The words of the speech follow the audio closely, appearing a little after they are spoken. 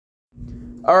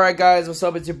Alright guys, what's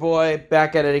up? It's your boy,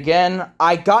 back at it again.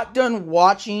 I got done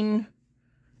watching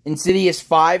Insidious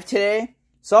 5 today,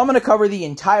 so I'm going to cover the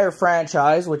entire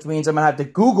franchise, which means I'm going to have to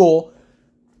Google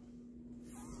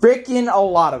freaking a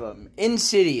lot of them.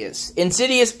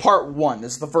 Insidious Part 1,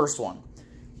 this is the first one.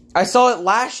 I saw it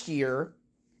last year,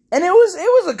 and it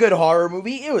was a good horror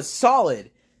movie. It was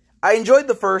solid. I enjoyed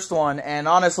the first one, and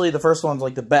honestly, the first one's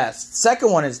like the best.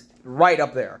 Second one is right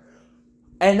up there.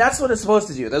 And that's what it's supposed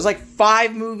to do. There's like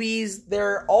 5 movies.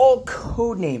 They're all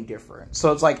codenamed different.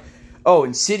 So it's like, oh,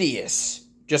 Insidious.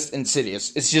 Just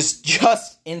Insidious. It's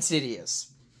just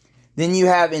Insidious. Then you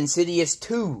have Insidious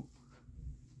 2.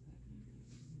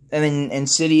 And then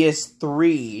Insidious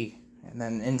 3. And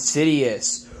then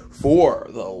Insidious 4.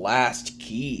 The Last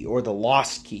Key. Or the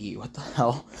Lost Key. What the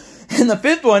hell? And the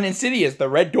 5th one, Insidious. The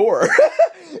Red Door.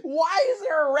 Why is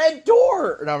there a red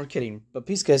door? No, I'm kidding. But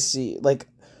please guys see, like...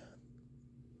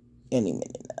 any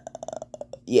minute.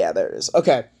 Yeah, there it is.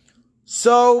 Okay.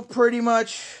 So, pretty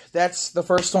much, that's the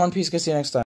first one. Peace. Guys, see you next time.